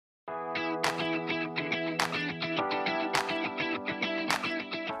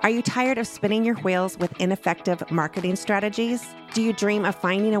Are you tired of spinning your wheels with ineffective marketing strategies? Do you dream of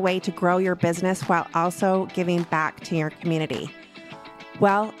finding a way to grow your business while also giving back to your community?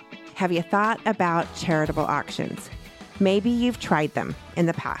 Well, have you thought about charitable auctions? Maybe you've tried them in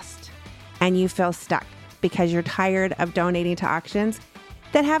the past and you feel stuck because you're tired of donating to auctions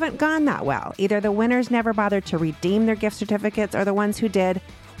that haven't gone that well. Either the winners never bothered to redeem their gift certificates, or the ones who did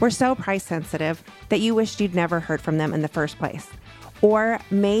were so price sensitive that you wished you'd never heard from them in the first place. Or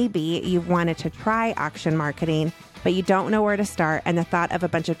maybe you've wanted to try auction marketing, but you don't know where to start, and the thought of a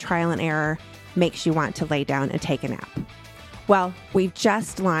bunch of trial and error makes you want to lay down and take a nap. Well, we've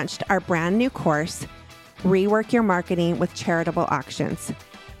just launched our brand new course, Rework Your Marketing with Charitable Auctions.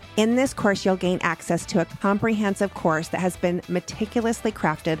 In this course, you'll gain access to a comprehensive course that has been meticulously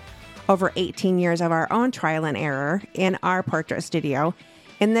crafted over 18 years of our own trial and error in our portrait studio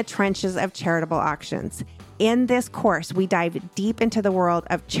in the trenches of charitable auctions. In this course, we dive deep into the world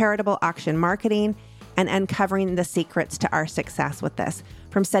of charitable auction marketing and uncovering the secrets to our success with this.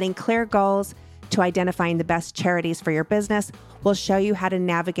 From setting clear goals to identifying the best charities for your business, we'll show you how to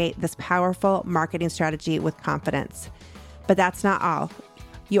navigate this powerful marketing strategy with confidence. But that's not all.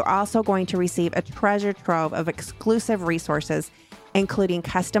 You're also going to receive a treasure trove of exclusive resources, including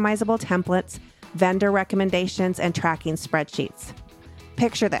customizable templates, vendor recommendations, and tracking spreadsheets.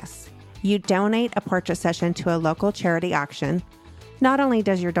 Picture this. You donate a portrait session to a local charity auction. Not only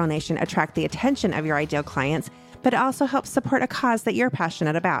does your donation attract the attention of your ideal clients, but it also helps support a cause that you're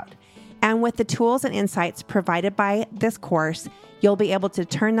passionate about. And with the tools and insights provided by this course, you'll be able to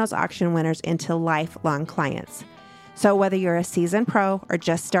turn those auction winners into lifelong clients. So whether you're a seasoned pro or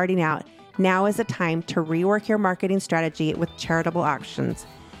just starting out, now is the time to rework your marketing strategy with charitable auctions.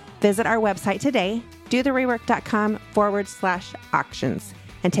 Visit our website today, dotherework.com/auctions,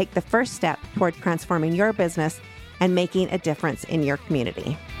 and take the first step toward transforming your business and making a difference in your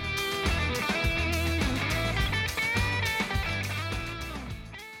community.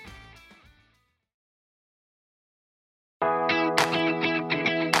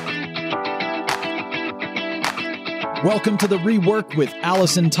 Welcome to The Rework with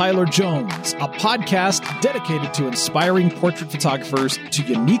Allison Tyler Jones, a podcast dedicated to inspiring portrait photographers to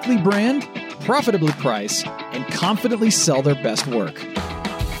uniquely brand, profitably price, and confidently sell their best work.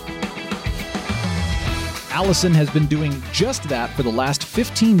 Allison has been doing just that for the last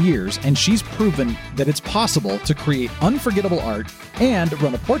 15 years, and she's proven that it's possible to create unforgettable art and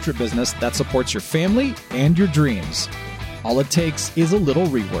run a portrait business that supports your family and your dreams. All it takes is a little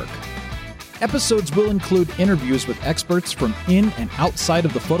rework. Episodes will include interviews with experts from in and outside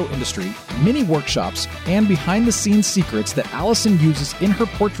of the photo industry, mini workshops, and behind-the-scenes secrets that Allison uses in her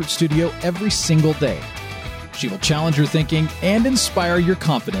portrait studio every single day. She will challenge your thinking and inspire your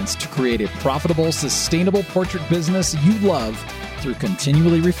confidence to create a profitable, sustainable portrait business you love through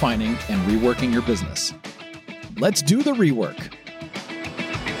continually refining and reworking your business. Let's do the rework.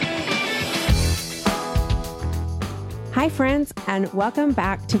 Hi, friends, and welcome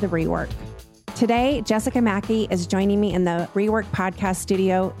back to The Rework. Today, Jessica Mackey is joining me in the Rework podcast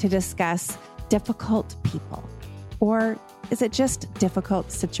studio to discuss difficult people. Or is it just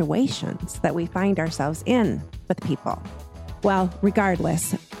difficult situations that we find ourselves in with people? Well,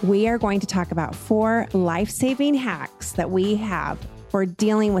 regardless, we are going to talk about 4 life-saving hacks that we have for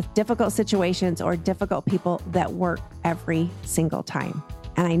dealing with difficult situations or difficult people that work every single time.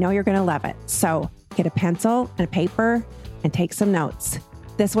 And I know you're going to love it. So get a pencil and a paper and take some notes.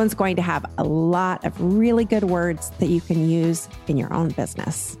 This one's going to have a lot of really good words that you can use in your own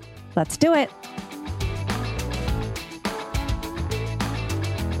business. Let's do it.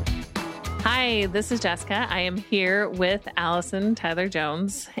 Hi, this is Jessica. I am here with Allison Tyler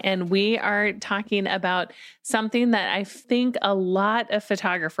Jones, and we are talking about something that I think a lot of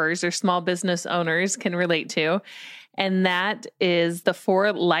photographers or small business owners can relate to, and that is the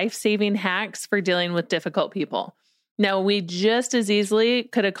 4 life-saving hacks for dealing with difficult people. Now, we just as easily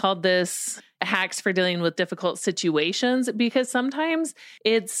could have called this hacks for dealing with difficult situations, because sometimes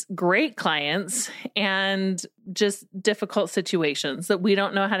it's great clients and just difficult situations that we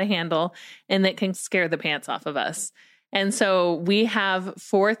don't know how to handle and that can scare the pants off of us. And so we have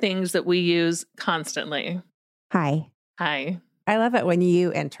 4 things that we use constantly. Hi. I love it when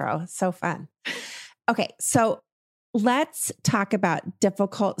you intro. It's so fun. Okay, so let's talk about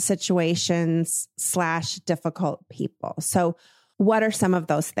difficult situations / difficult people. So what are some of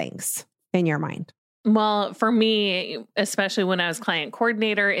those things in your mind? Well, for me, especially when I was client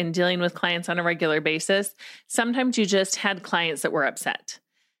coordinator and dealing with clients on a regular basis, sometimes you just had clients that were upset.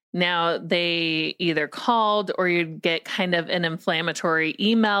 Now they either called or you'd get kind of an inflammatory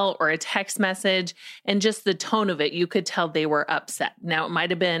email or a text message, and just the tone of it, you could tell they were upset. Now it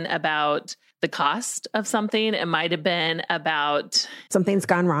might've been about the cost of something. It might've been about something's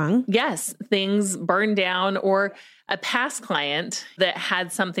gone wrong. Yes, things burned down, or a past client that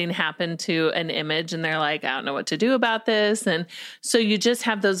had something happen to an image and they're like, I don't know what to do about this. And so you just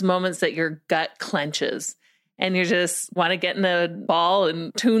have those moments that your gut clenches and you just want to get in a ball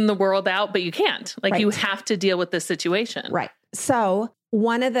and tune the world out, but you can't. Like you have to deal with the situation. Right. So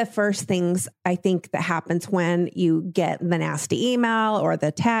one of the first things I think that happens when you get the nasty email or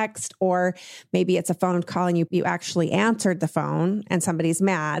the text, or maybe it's a phone call and you actually answered the phone and somebody's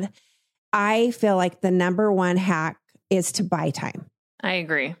mad, I feel like the number one hack is to buy time. I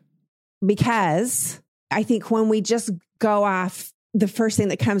agree. Because I think when we just go off, the first thing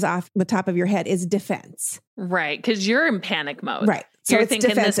that comes off the top of your head is defense. Right. Because you're in panic mode. Right. So you're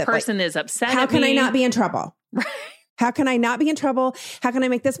thinking this person is upset How can I not be in trouble? Right. How can I not be in trouble? How can I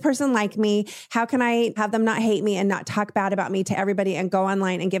make this person like me? How can I have them not hate me and not talk bad about me to everybody and go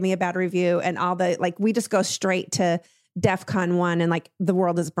online and give me a bad review and all the, like, we just go straight to DEFCON 1 and like the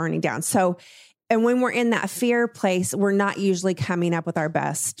world is burning down. So, and when we're in that fear place, we're not usually coming up with our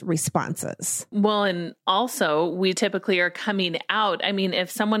best responses. Well, and also we typically are coming out. I mean,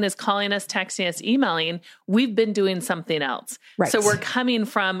 if someone is calling us, texting us, emailing, we've been doing something else. Right. So we're coming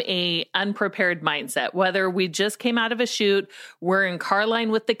from a unprepared mindset, whether we just came out of a shoot, we're in car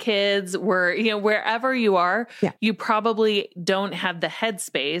line with the kids, we're, wherever you are, you probably don't have the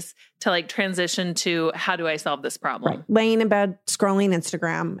headspace to like transition to how do I solve this problem? Right. Laying in bed, scrolling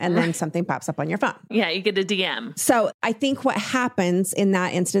Instagram, and then something pops up on your phone. Yeah, you get a DM. So I think what happens in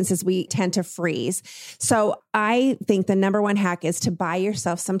that instance is we tend to freeze. So I think the number one hack is to buy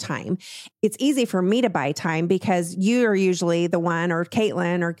yourself some time. It's easy for me to buy time because you are usually the one, or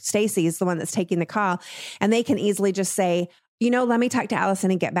Caitlin or Stacy is the one that's taking the call, and they can easily just say, let me talk to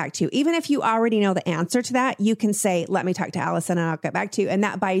Allison and get back to you. Even if you already know the answer to that, you can say, let me talk to Allison and I'll get back to you. And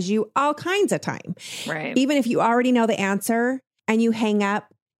that buys you all kinds of time. Right. Even if you already know the answer and you hang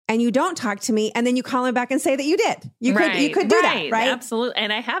up and you don't talk to me and then you call him back and say that you did. You could do that, right? Absolutely.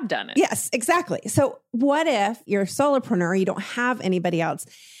 And I have done it. Yes, exactly. So what if you're a solopreneur, you don't have anybody else?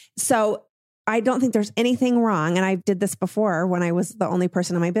 So I don't think there's anything wrong. And I did this before when I was the only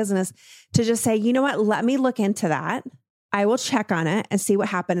person in my business, to just say, you know what, let me look into that. I will check on it and see what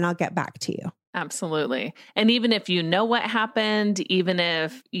happened and I'll get back to you. Absolutely. And even if you know what happened, even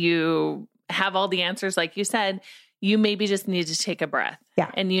if you have all the answers, like you said, you maybe just need to take a breath. Yeah.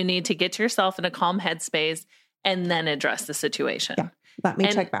 And you need to get yourself in a calm headspace and then address the situation. Yeah. Let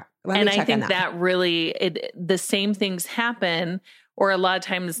me check back. I think that really, the same things happen, or a lot of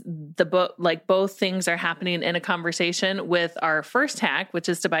times both things are happening in a conversation with our first hack, which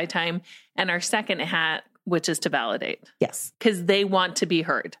is to buy time, and our second hack, which is to validate. Yes. Because they want to be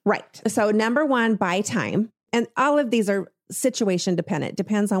heard. Right. So number one, buy time. And all of these are situation dependent.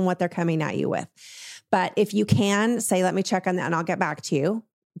 Depends on what they're coming at you with. But if you can say, let me check on that and I'll get back to you.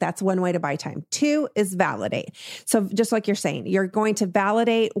 That's one way to buy time. 2 is validate. So just like you're saying, you're going to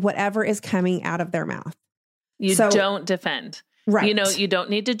validate whatever is coming out of their mouth. You don't defend. Right. You don't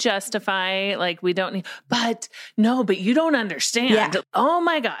need to justify, like we don't need, but you don't understand. Yeah. Oh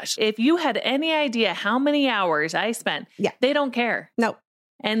my gosh. If you had any idea how many hours I spent, they don't care. No.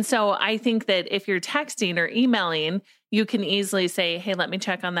 And so I think that if you're texting or emailing, you can easily say, hey, let me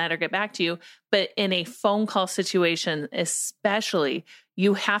check on that or get back to you. But in a phone call situation, especially,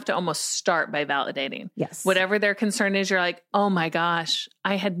 you have to almost start by validating. Yes. Whatever their concern is, you're like, oh my gosh,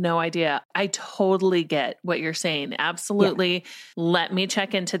 I had no idea. I totally get what you're saying. Absolutely. Yeah. Let me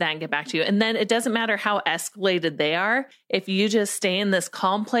check into that and get back to you. And then it doesn't matter how escalated they are. If you just stay in this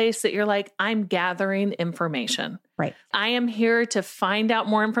calm place that you're like, I'm gathering information. Right. I am here to find out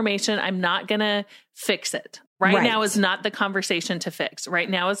more information. I'm not going to fix it. Right now is not the conversation to fix. Right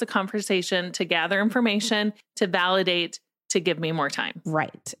now is a conversation to gather information, to validate, to give me more time.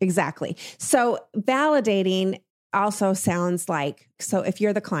 Right. Exactly. So validating also sounds like, so if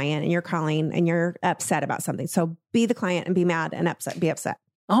you're the client and you're calling and you're upset about something, so be the client and be mad and upset, be upset.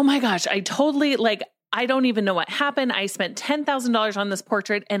 Oh my gosh. I totally I don't even know what happened. I spent $10,000 on this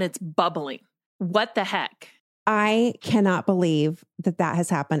portrait and it's bubbling. What the heck? I cannot believe that has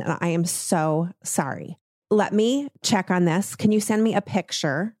happened. And I am so sorry. Let me check on this. Can you send me a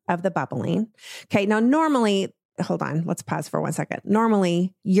picture of the bubbling? Okay. Now, normally, hold on. Let's pause for 1 second.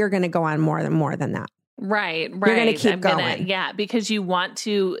 Normally, you're going to go on more than that. Right. You're going to keep going. Because you want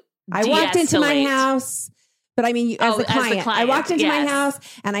to I walked into my house, But I mean, as the client, I walked into my yes. house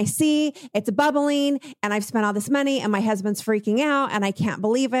and I see it's bubbling and I've spent all this money and my husband's freaking out and I can't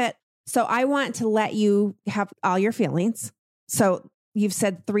believe it. So I want to let you have all your feelings. So you've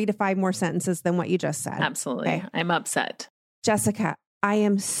said 3 to 5 more sentences than what you just said. Absolutely. Okay. I'm upset. Jessica, I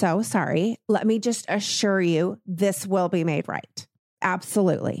am so sorry. Let me just assure you, this will be made right.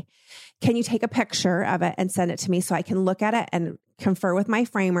 Absolutely. Can you take a picture of it and send it to me so I can look at it and confer with my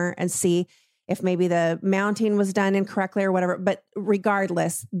framer and see if maybe the mounting was done incorrectly or whatever. But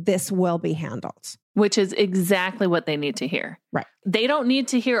regardless, this will be handled. Which is exactly what they need to hear. Right. They don't need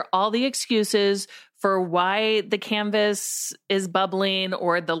to hear all the excuses for why the canvas is bubbling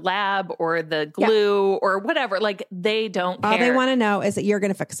or the lab or the glue or whatever. Like, they don't care. All they want to know is that you're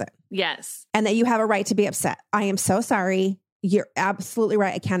going to fix it. Yes. And that you have a right to be upset. I am so sorry. You're absolutely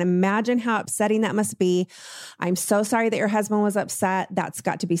right. I can't imagine how upsetting that must be. I'm so sorry that your husband was upset. That's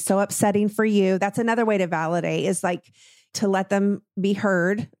got to be so upsetting for you. That's another way to validate, is like to let them be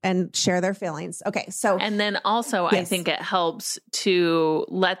heard and share their feelings. Okay. So, and then also, yes, I think it helps to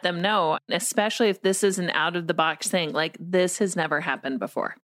let them know, especially if this is an out of the box thing, like this has never happened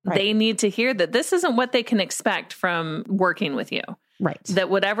before. Right. They need to hear that this isn't what they can expect from working with you. Right. That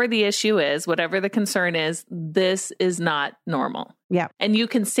whatever the issue is, whatever the concern is, this is not normal. Yeah. And you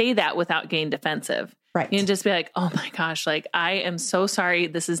can say that without getting defensive. Right. You can just be like, oh my gosh, like, I am so sorry.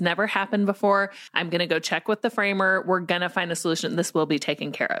 This has never happened before. I'm going to go check with the framer. We're going to find a solution. This will be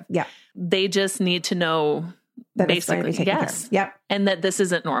taken care of. Yeah. They just need to know that basically, yes. Yep. And that this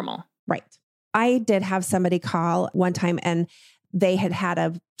isn't normal. Right. I did have somebody call one time and they had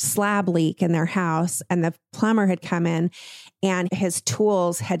a slab leak in their house and the plumber had come in and his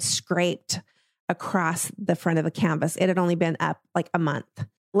tools had scraped across the front of the canvas. It had only been up like a month,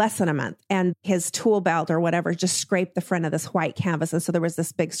 less than a month. And his tool belt or whatever just scraped the front of this white canvas. And so there was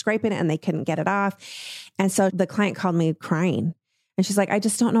this big scrape in it and they couldn't get it off. And so the client called me crying. And she's like, I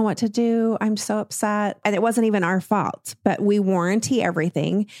just don't know what to do. I'm so upset. And it wasn't even our fault, but we warranty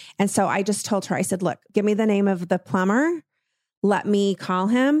everything. And so I just told her, I said, look, give me the name of the plumber. Let me call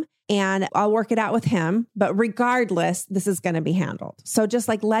him and I'll work it out with him. But regardless, this is going to be handled. So just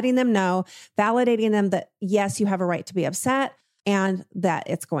like letting them know, validating them that, yes, you have a right to be upset and that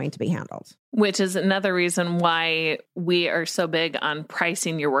it's going to be handled. Which is another reason why we are so big on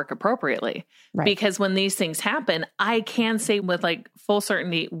pricing your work appropriately. Right. Because when these things happen, I can say with like full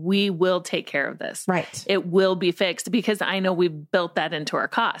certainty, we will take care of this. Right. It will be fixed because I know we've built that into our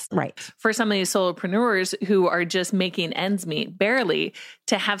cost. Right. For some of these solopreneurs who are just making ends meet barely,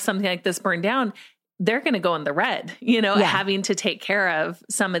 to have something like this burn down, they're going to go in the red, having to take care of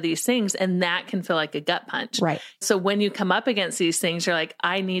some of these things. And that can feel like a gut punch. Right. So when you come up against these things, you're like,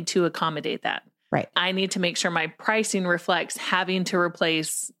 I need to accommodate that. Right. I need to make sure my pricing reflects having to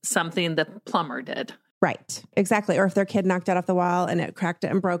replace something the plumber did. Right. Exactly. Or if their kid knocked it off the wall and it cracked it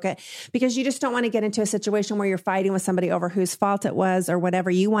and broke it, because you just don't want to get into a situation where you're fighting with somebody over whose fault it was or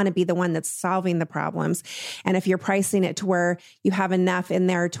whatever. You want to be the one that's solving the problems. And if you're pricing it to where you have enough in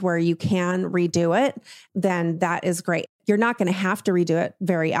there to where you can redo it, then that is great. You're not going to have to redo it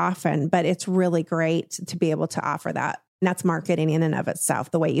very often, but it's really great to be able to offer that. And that's marketing in and of itself,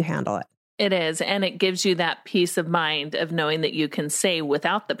 the way you handle it. It is. And it gives you that peace of mind of knowing that you can say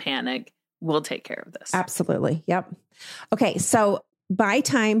without the panic, we'll take care of this. Absolutely. Yep. Okay. So buy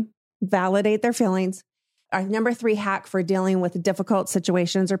time, validate their feelings. Our number 3 hack for dealing with difficult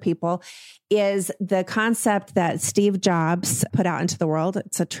situations or people is the concept that Steve Jobs put out into the world.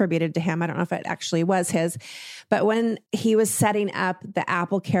 It's attributed to him. I don't know if it actually was his, but when he was setting up the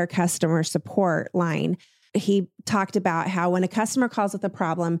Apple Care customer support line, he talked about how when a customer calls with a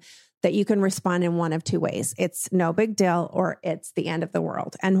problem, that you can respond in one of 2 ways. It's no big deal or it's the end of the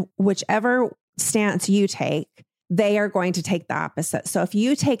world. And whichever stance you take, they are going to take the opposite. So if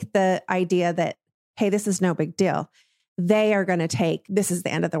you take the idea that, hey, this is no big deal, they are going to take, this is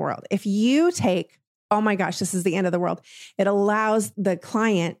the end of the world. If you take, oh my gosh, this is the end of the world, it allows the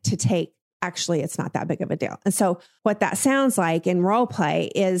client to take, actually, it's not that big of a deal. And so what that sounds like in role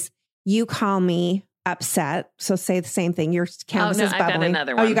play is you call me upset. So say the same thing. Your canvas is bubbling. I've got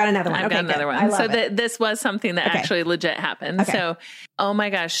another one. Oh, you got another one. I've got another one. So this was something that actually legit happened. Okay. So, oh my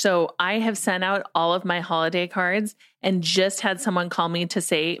gosh. So I have sent out all of my holiday cards and just had someone call me to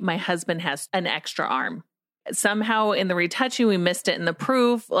say my husband has an extra arm. Somehow in the retouching, we missed it in the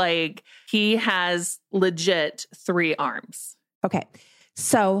proof. Like, he has legit 3 arms. Okay.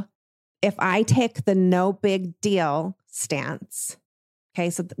 So if I take the no big deal stance, okay,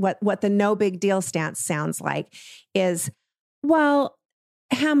 so what the no big deal stance sounds like is, well,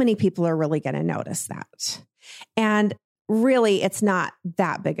 how many people are really going to notice that? And really, it's not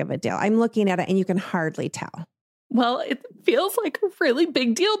that big of a deal. I'm looking at it and you can hardly tell. Well, it feels like a really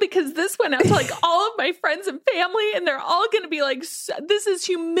big deal because this went out to like all of my friends and family, and they're all going to be like, this is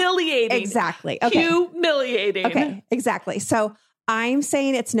humiliating. Exactly. Okay. Humiliating. Okay. Exactly. So I'm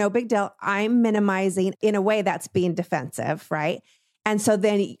saying it's no big deal. I'm minimizing in a way that's being defensive, right? And so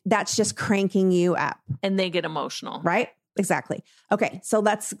then that's just cranking you up. And they get emotional. Right? Exactly. Okay. So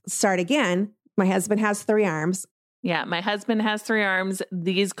let's start again. My husband has 3 arms. Yeah, my husband has 3 arms.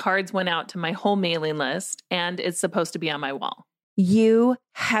 These cards went out to my whole mailing list, and it's supposed to be on my wall. You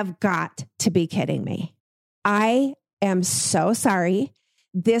have got to be kidding me. I am so sorry.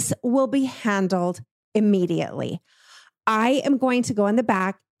 This will be handled immediately. I am going to go in the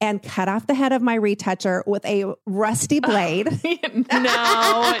back and cut off the head of my retoucher with a rusty blade.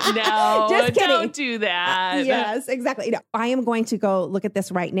 No, Just kidding. Don't do that. Yes, exactly. No, I am going to go look at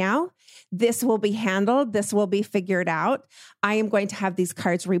this right now. This will be handled. This will be figured out. I am going to have these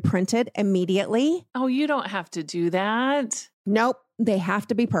cards reprinted immediately. Oh, you don't have to do that. Nope. They have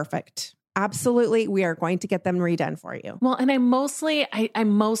to be perfect. Absolutely. We are going to get them redone for you. Well, and I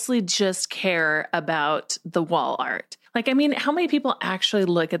mostly just care about the wall art. Like, I mean, how many people actually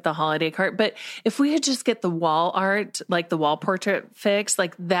look at the holiday card? But if we could just get the wall art, like the wall portrait fixed,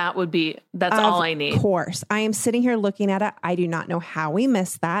 like that's all I need. Of course. I am sitting here looking at it. I do not know how we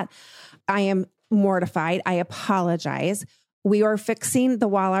missed that. I am mortified. I apologize. We are fixing the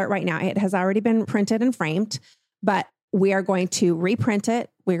wall art right now. It has already been printed and framed, but we are going to reprint it.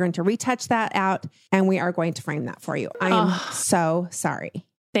 We're going to retouch that out, and we are going to frame that for you. I am so sorry.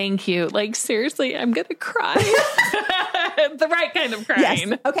 Thank you. Like, seriously, I'm going to cry. The right kind of crying.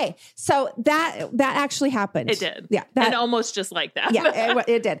 Yes. Okay. So that actually happened. It did. Yeah. And almost just like that. Yeah,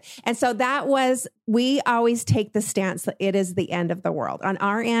 it did. And so we always take the stance that it is the end of the world. On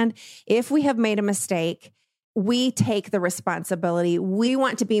our end, if we have made a mistake, we take the responsibility. We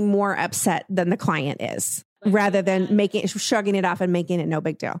want to be more upset than the client is, rather than shrugging it off and making it no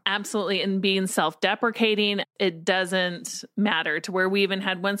big deal. Absolutely. And being self-deprecating, it doesn't matter, to where we even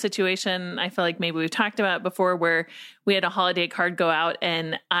had one situation, I feel like maybe we've talked about before, where we had a holiday card go out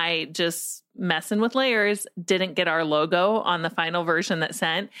and I just messing with layers, didn't get our logo on the final version that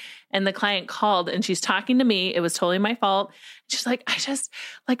sent. And the client called and she's talking to me. It was totally my fault. She's like,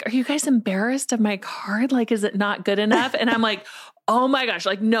 are you guys embarrassed of my card? Like, is it not good enough? And I'm like, oh my gosh,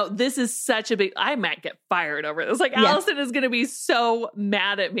 like, no, this is such a big, I might get fired over this. Like, Allison is going to be so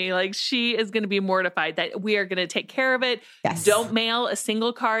mad at me. Like, she is going to be mortified that we are going to take care of it. Yes. Don't mail a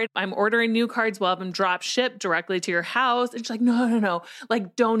single card. I'm ordering new cards. We'll have them drop shipped directly to your house. And she's like, no.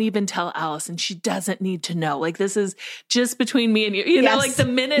 Like, don't even tell Allison. She doesn't need to know. Like, this is just between me and you. You know, like the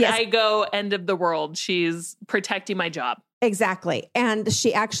minute I go end of the world, she's protecting my job. Exactly. And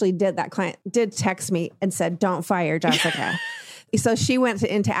she actually did. That client did text me and said, don't fire Jessica. So she went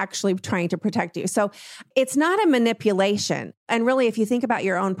into actually trying to protect you. So it's not a manipulation. And really, if you think about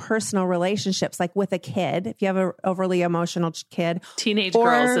your own personal relationships, like with a kid, if you have an overly emotional kid, teenage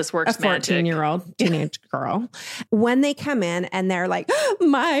girls, this works magic. A 14-year-old teenage girl, when they come in and they're like,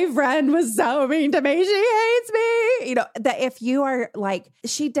 my friend was so mean to me, she hates me. You know, that if you are like,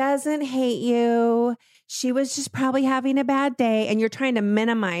 she doesn't hate you, she was just probably having a bad day, and you're trying to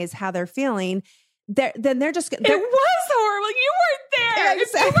minimize how they're feeling, then they're just... It was horrible. You weren't there.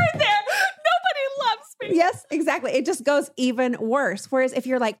 Exactly. You weren't there. Nobody loves me. Yes, exactly. It just goes even worse. Whereas if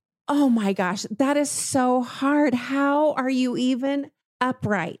you're like, oh my gosh, that is so hard. How are you even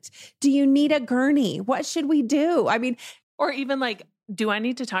upright? Do you need a gurney? What should we do? I mean... Or even like, do I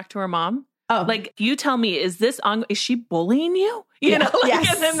need to talk to her mom? Oh. Like, you tell me, is she bullying you? You know, like,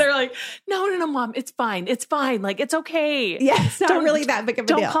 yes. And then they're like, no, mom, it's fine. It's fine. Like, it's okay. Yeah, it's not really that big of a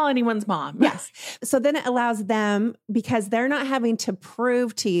deal. Don't call anyone's mom. Yes. So then it allows them, because they're not having to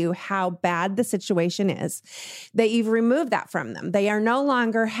prove to you how bad the situation is, that you've removed that from them. They are no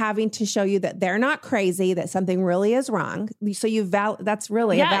longer having to show you that they're not crazy, that something really is wrong. So that's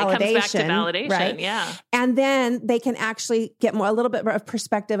really a validation. It comes back to validation. Right? Yeah. And then they can actually get a little bit of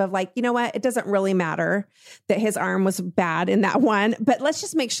perspective of like, you know what? It doesn't really matter that his arm was bad in that one, but let's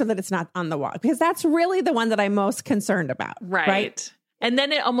just make sure that it's not on the wall, because that's really the one that I'm most concerned about. Right. And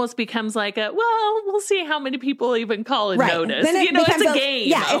then it almost becomes like we'll see how many people even call and notice. Then it's a game.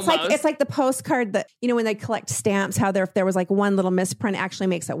 Yeah, almost. it's like the postcard that, you know, when they collect stamps, how if there was like one little misprint actually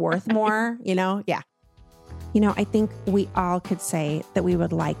makes it worth more, you know? Yeah. You know, I think we all could say that we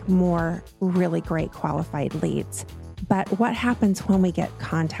would like more really great qualified leads. But what happens when we get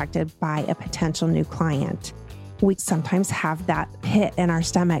contacted by a potential new client? We sometimes have that pit in our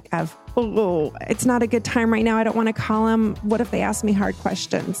stomach of, oh, it's not a good time right now. I don't want to call them. What if they ask me hard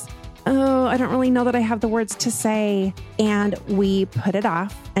questions? oh, I don't really know that I have the words to say. And we put it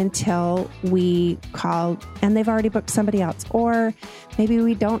off until we call and they've already booked somebody else. Or maybe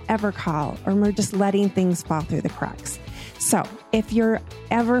we don't ever call, or we're just letting things fall through the cracks. So if you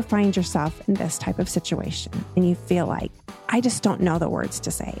ever find yourself in this type of situation and you feel like, I just don't know the words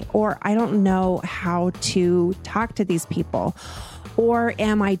to say, or I don't know how to talk to these people, or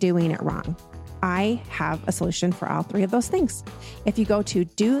am I doing it wrong? I have a solution for all three of those things. If you go to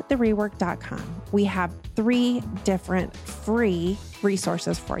dotherework.com, we have 3 different free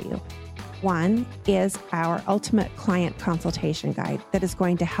resources for you. One is our ultimate client consultation guide that is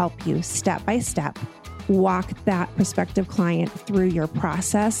going to help you step by step walk that prospective client through your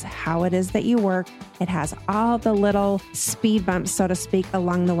process, how it is that you work. It has all the little speed bumps, so to speak,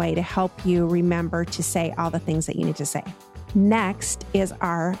 along the way to help you remember to say all the things that you need to say. Next is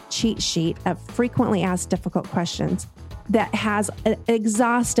our cheat sheet of frequently asked difficult questions that has an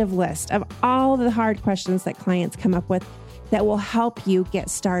exhaustive list of all the hard questions that clients come up with that will help you get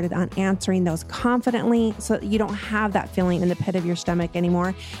started on answering those confidently so that you don't have that feeling in the pit of your stomach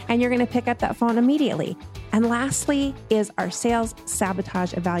anymore, and you're going to pick up that phone immediately. And lastly is our sales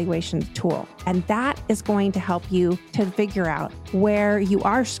sabotage evaluation tool. And that is going to help you to figure out where you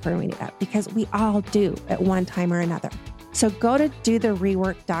are screwing it up, because we all do at one time or another. So go to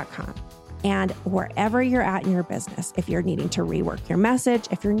dotherework.com. And wherever you're at in your business, if you're needing to rework your message,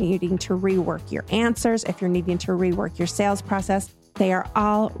 if you're needing to rework your answers, if you're needing to rework your sales process, they are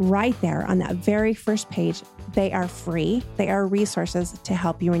all right there on that very first page. They are free. They are resources to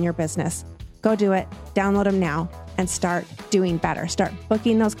help you in your business. Go do it, download them now, and start doing better. Start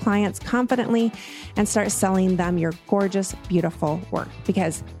booking those clients confidently and start selling them your gorgeous, beautiful work,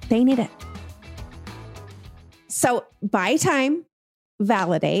 because they need it. So buy time,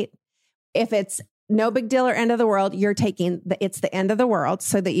 validate. If it's no big deal or end of the world, you're taking it's the end of the world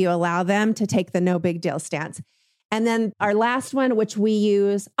so that you allow them to take the no big deal stance. And then our last one, which we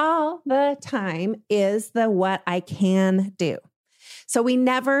use all the time, is the what I can do. So we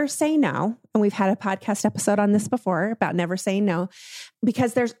never say no. And we've had a podcast episode on this before about never saying no,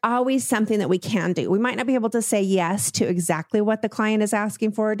 because there's always something that we can do. We might not be able to say yes to exactly what the client is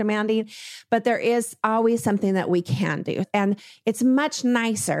asking for or demanding, but there is always something that we can do. And it's much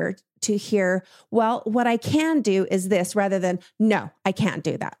nicer to hear, well, what I can do is this, rather than, no, I can't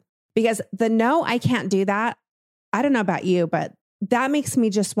do that. Because the no, I can't do that, I don't know about you, but that makes me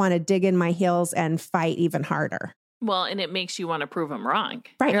just want to dig in my heels and fight even harder. Well, and it makes you want to prove them wrong.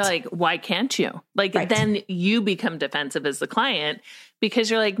 Right. You're like, why can't you? Like, right. Then you become defensive as the client, because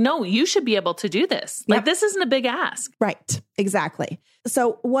you're like, no, you should be able to do this. Like, this isn't a big ask. Right. Exactly.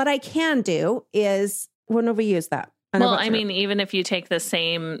 So what I can do is, when have we used that? Well, I mean, even if you take the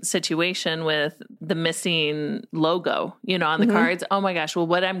same situation with the missing logo, on the cards, oh my gosh, well,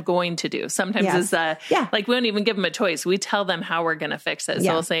 what I'm going to do sometimes is like, we don't even give them a choice. We tell them how we're going to fix it.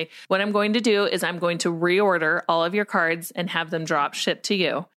 So we'll say, what I'm going to do is I'm going to reorder all of your cards and have them drop shipped to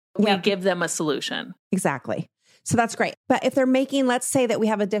you. We give them a solution. Exactly. So that's great. But if they're making, let's say that we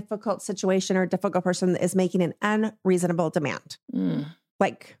have a difficult situation or a difficult person that is making an unreasonable demand,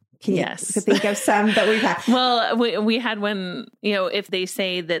 like... Can you think of some that we've had? Well, we had one, if they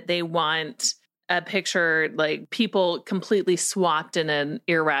say that they want a picture, like people completely swapped in an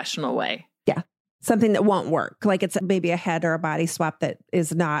irrational way. Yeah. Something that won't work. Like it's maybe a head or a body swap that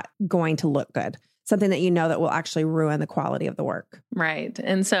is not going to look good. Something that that will actually ruin the quality of the work. Right.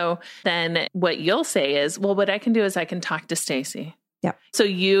 And so then what you'll say is, well, what I can do is I can talk to Stacy. Yeah. So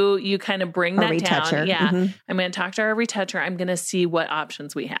you kind of bring that retoucher. Down. Yeah. Mm-hmm. I'm going to talk to our retoucher. I'm going to see what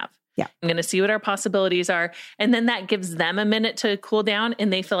options we have. Yeah. I'm going to see what our possibilities are. And then that gives them a minute to cool down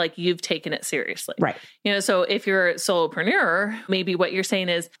and they feel like you've taken it seriously. Right. So if you're a solopreneur, maybe what you're saying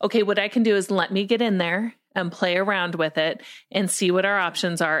is, okay, what I can do is let me get in there and play around with it and see what our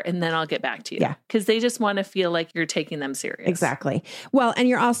options are. And then I'll get back to you. Yeah. Because they just want to feel like you're taking them serious. Exactly. Well, and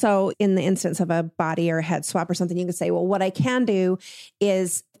you're also in the instance of a body or a head swap or something, you can say, well, what I can do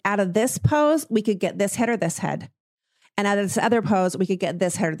is out of this pose, we could get this head or this head. And out of this other pose, we could get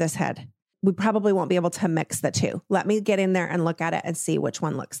this head or this head. We probably won't be able to mix the two. Let me get in there and look at it and see which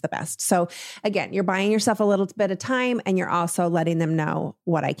one looks the best. So again, you're buying yourself a little bit of time and you're also letting them know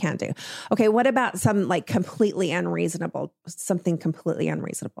what I can do. Okay. What about some like completely unreasonable, something completely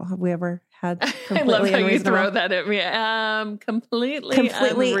unreasonable? Have we ever had I love how you throw that at me.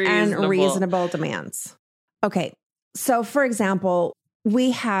 Completely unreasonable demands. Okay. So for example,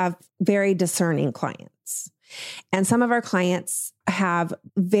 we have very discerning clients. And some of our clients have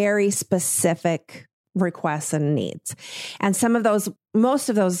very specific requests and needs. And most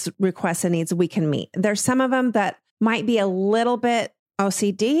of those requests and needs we can meet. There's some of them that might be a little bit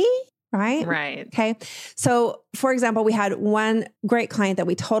OCD right? Right. Okay. So for example, we had one great client that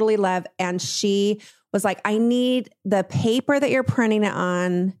we totally love. And she was like, I need the paper that you're printing it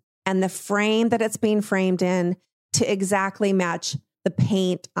on and the frame that it's being framed in to exactly match the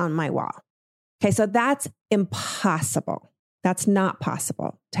paint on my wall. Okay. So that's impossible. That's not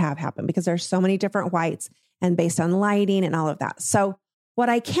possible to have happen because there's so many different whites and based on lighting and all of that. So what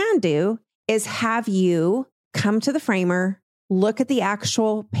I can do is have you come to the framer, look at the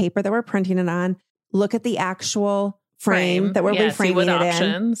actual paper that we're printing it on, look at the actual frame that we're reframing it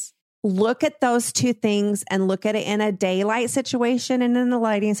in. Look at those two things and look at it in a daylight situation and in a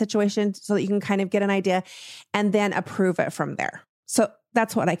lighting situation so that you can kind of get an idea and then approve it from there. So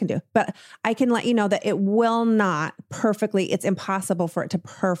that's what I can do. But I can let you know that it will not perfectly, it's impossible for it to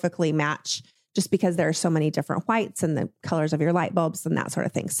perfectly match just because there are so many different whites and the colors of your light bulbs and that sort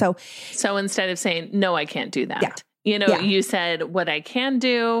of thing. So instead of saying, no, I can't do that, you said what I can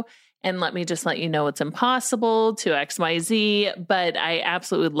do. And let me just let you know it's impossible to XYZ, but I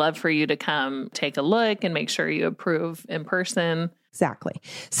absolutely would love for you to come take a look and make sure you approve in person. Exactly.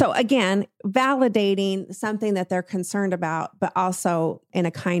 So again, validating something that they're concerned about, but also in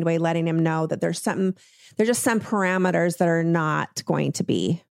a kind way, letting them know that there's just some parameters that are not going to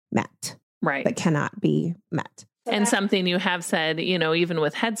be met. Right. That cannot be met. And something you have said, even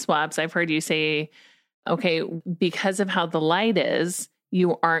with head swaps, I've heard you say, okay, because of how the light is,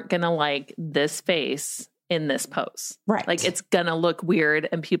 you aren't going to like this face in this pose. Right. Like it's going to look weird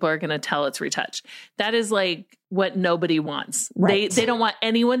and people are going to tell it's retouched. That is like what nobody wants. Right. They don't want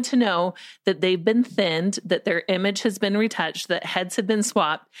anyone to know that they've been thinned, that their image has been retouched, that heads have been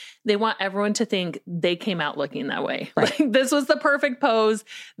swapped. They want everyone to think they came out looking that way. Right. Like this was the perfect pose,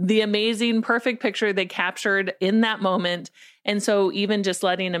 the amazing, perfect picture they captured in that moment. And so even just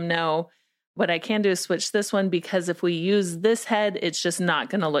letting them know, what I can do is switch this one because if we use this head, it's just not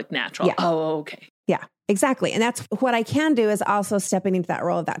going to look natural. Yeah. Oh, okay. Yeah, exactly. And that's what I can do is also stepping into that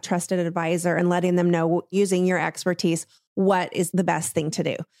role of that trusted advisor and letting them know using your expertise, what is the best thing to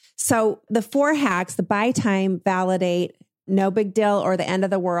do. So the 4 hacks, the buy time, validate, no big deal, or the end of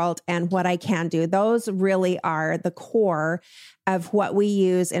the world, and what I can do, those really are the core of what we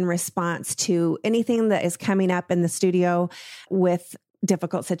use in response to anything that is coming up in the studio with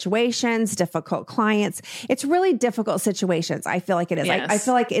difficult situations, difficult clients. It's really difficult situations. I feel like it is. Yes. I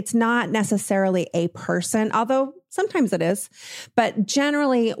feel like it's not necessarily a person, although sometimes it is, but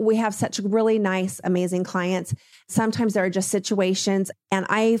generally we have such really nice, amazing clients. Sometimes there are just situations. And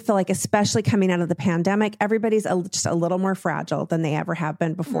I feel like, especially coming out of the pandemic, everybody's just a little more fragile than they ever have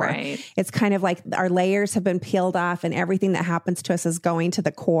been before. Right. It's kind of like our layers have been peeled off and everything that happens to us is going to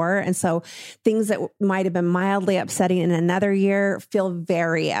the core. And so things that might have been mildly upsetting in another year feel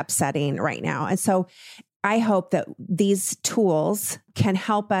very upsetting right now. And so I hope that these tools can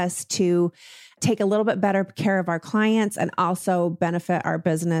help us to take a little bit better care of our clients and also benefit our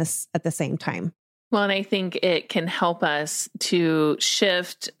business at the same time. Well, and I think it can help us to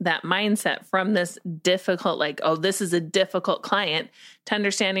shift that mindset from this difficult, like, oh, this is a difficult client, to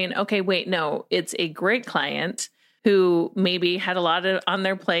understanding, okay, wait, no, it's a great client who maybe had a lot on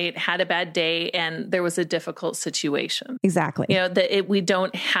their plate, had a bad day, and there was a difficult situation. Exactly. We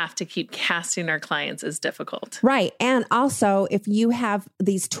don't have to keep casting our clients as difficult. Right. And also, if you have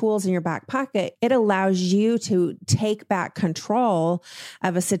these tools in your back pocket, it allows you to take back control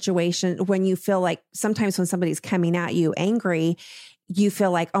of a situation when you feel like sometimes when somebody's coming at you angry, you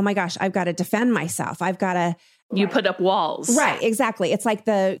feel like, oh my gosh, I've got to defend myself. I've got to... You put up walls. Right. Exactly. It's like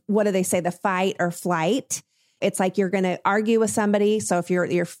what do they say? The fight or flight. It's like you're going to argue with somebody. So if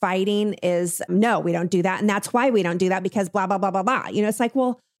you're fighting is, no, we don't do that. And that's why we don't do that because blah, blah, blah, blah, blah. It's like,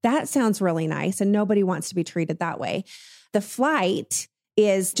 well, that sounds really nice. And nobody wants to be treated that way. The flight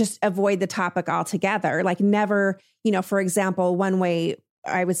is just avoid the topic altogether. Like never, for example, one way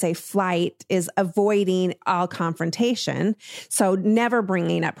I would say flight is avoiding all confrontation. So never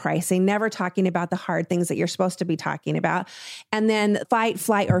bringing up pricing, never talking about the hard things that you're supposed to be talking about. And then fight,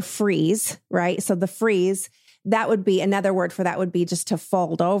 flight, or freeze, right? So the freeze, that would be another word for that would be just to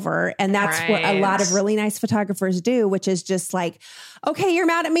fold over. And that's what a lot of really nice photographers do, which is just like, okay, you're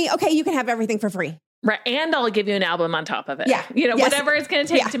mad at me. Okay, you can have everything for free. Right. And I'll give you an album on top of it. Yeah. Yes. Whatever it's going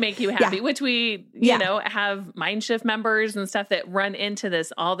to take to make you happy, which we, you have Mindshift members and stuff that run into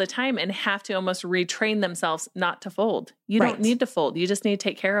this all the time and have to almost retrain themselves not to fold. You don't need to fold. You just need to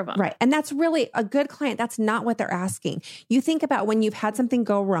take care of them. Right. And that's really a good client. That's not what they're asking. You think about when you've had something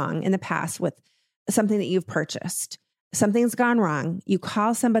go wrong in the past with something that you've purchased, something's gone wrong. You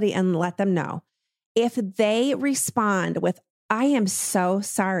call somebody and let them know. If they respond with, I am so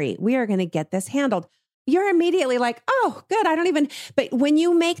sorry, we are going to get this handled. you're immediately like, oh, good. But when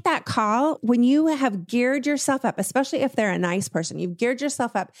you make that call, when you have geared yourself up, especially if they're a nice person, you've geared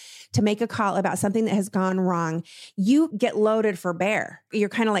yourself up to make a call about something that has gone wrong, you get loaded for bear. You're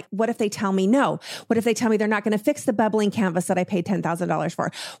kind of like, what if they tell me no? What if they tell me they're not going to fix the bubbling canvas that I paid $10,000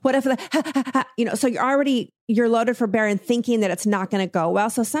 for? What if so you're loaded for bear and thinking that it's not going to go well.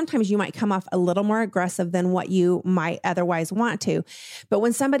 So sometimes you might come off a little more aggressive than what you might otherwise want to. But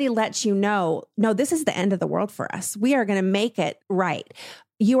when somebody lets you know, no, this is the end of the world for us. We are going to make it right.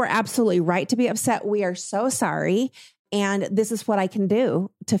 You are absolutely right to be upset. We are so sorry. And this is what I can do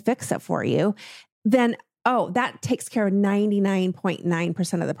to fix it for you. Then, that takes care of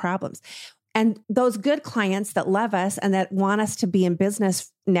 99.9% of the problems. And those good clients that love us and that want us to be in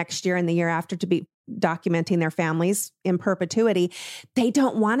business next year and the year after to be documenting their families in perpetuity, they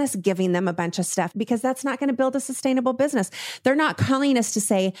don't want us giving them a bunch of stuff because that's not going to build a sustainable business. They're not calling us to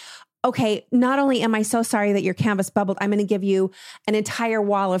say, okay, not only am I so sorry that your canvas bubbled, I'm going to give you an entire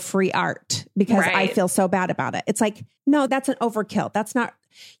wall of free art because I feel so bad about it. It's like, no, that's an overkill. That's not,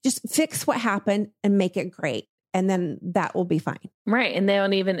 just fix what happened and make it great. And then that will be fine. Right. And they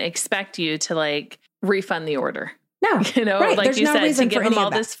don't even expect you to refund the order. No, like There's you no said, reason to give for them all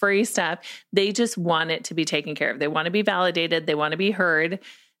any of this free stuff. They just want it to be taken care of. They want to be validated. They want to be heard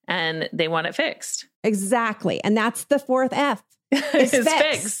and they want it fixed. Exactly. And that's the fourth F. It's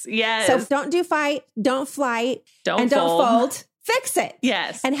fix. Yes. So don't do fight, don't flight, don't fold. Fix it.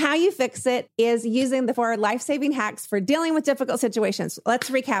 Yes. And how you fix it is using the 4 life-saving hacks for dealing with difficult situations.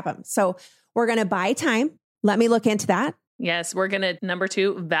 Let's recap them. So we're going to buy time. Let me look into that. Yes. We're going to, number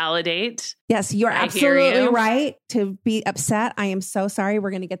 2, validate. Yes, you're absolutely right to be upset. I am so sorry.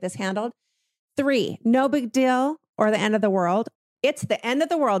 We're going to get this handled. 3, no big deal or the end of the world. It's the end of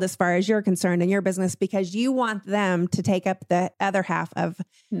the world as far as you're concerned in your business because you want them to take up the other half of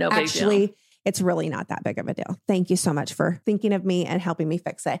no big deal. It's really not that big of a deal. Thank you so much for thinking of me and helping me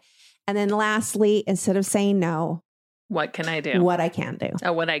fix it. And then lastly, instead of saying no, what can I do? What I can do.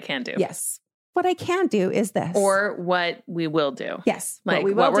 Oh, what I can do. Yes. What I can do is this. Or what we will do. Yes. What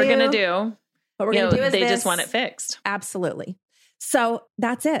we're going to do. What we're going to do is they just want it fixed. Absolutely. So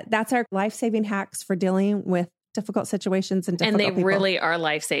that's it. That's our life-saving hacks for dealing with difficult situations and difficult people. Really are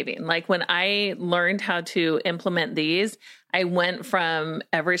life-saving. Like when I learned how to implement these, I went from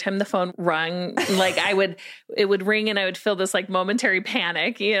every time the phone rung, it would ring and I would feel this momentary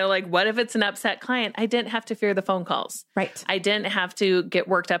panic, what if it's an upset client? I didn't have to fear the phone calls. Right. I didn't have to get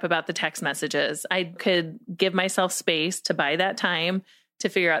worked up about the text messages. I could give myself space to buy that time to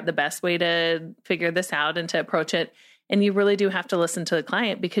figure out the best way to figure this out and to approach it. And you really do have to listen to the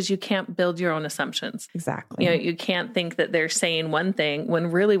client because you can't build your own assumptions. Exactly. You can't think that they're saying one thing when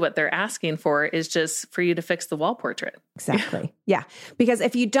really what they're asking for is just for you to fix the wall portrait. Exactly. Yeah. Because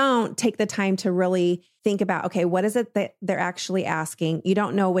if you don't take the time to really think about, okay, what is it that they're actually asking? You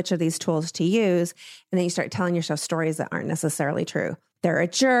don't know which of these tools to use. And then you start telling yourself stories that aren't necessarily true. They're a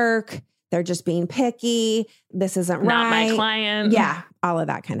jerk. They're just being picky. This isn't right. Not my client. Yeah. All of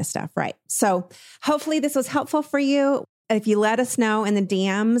that kind of stuff. Right. So hopefully this was helpful for you. If you let us know in the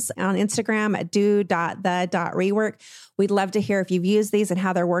DMs on Instagram at do.the.rework, we'd love to hear if you've used these and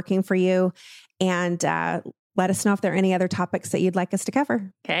how they're working for you. And let us know if there are any other topics that you'd like us to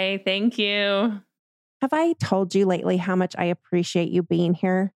cover. Okay. Thank you. Have I told you lately how much I appreciate you being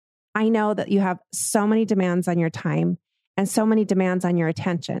here? I know that you have so many demands on your time and so many demands on your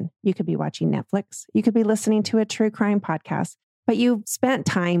attention. You could be watching Netflix. You could be listening to a true crime podcast, but you've spent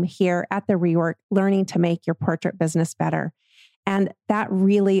time here at the Rework learning to make your portrait business better. And that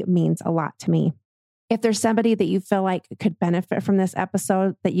really means a lot to me. If there's somebody that you feel like could benefit from this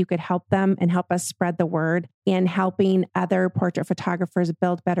episode, that you could help them and help us spread the word in helping other portrait photographers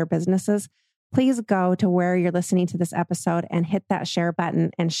build better businesses, please go to where you're listening to this episode and hit that share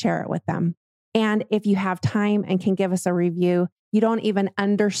button and share it with them. And if you have time and can give us a review, you don't even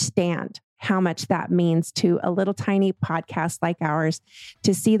understand how much that means to a little tiny podcast like ours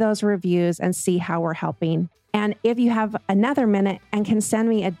to see those reviews and see how we're helping. And if you have another minute and can send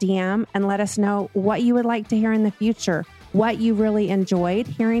me a DM and let us know what you would like to hear in the future, what you really enjoyed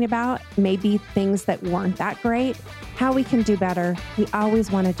hearing about, maybe things that weren't that great, how we can do better. We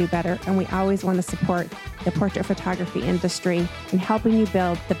always want to do better, and we always want to support the portrait photography industry in helping you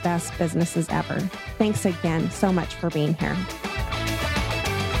build the best businesses ever. Thanks again so much for being here.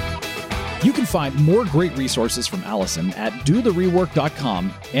 You can find more great resources from Allison at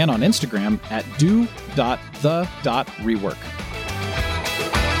dotherework.com and on Instagram at do.the.rework.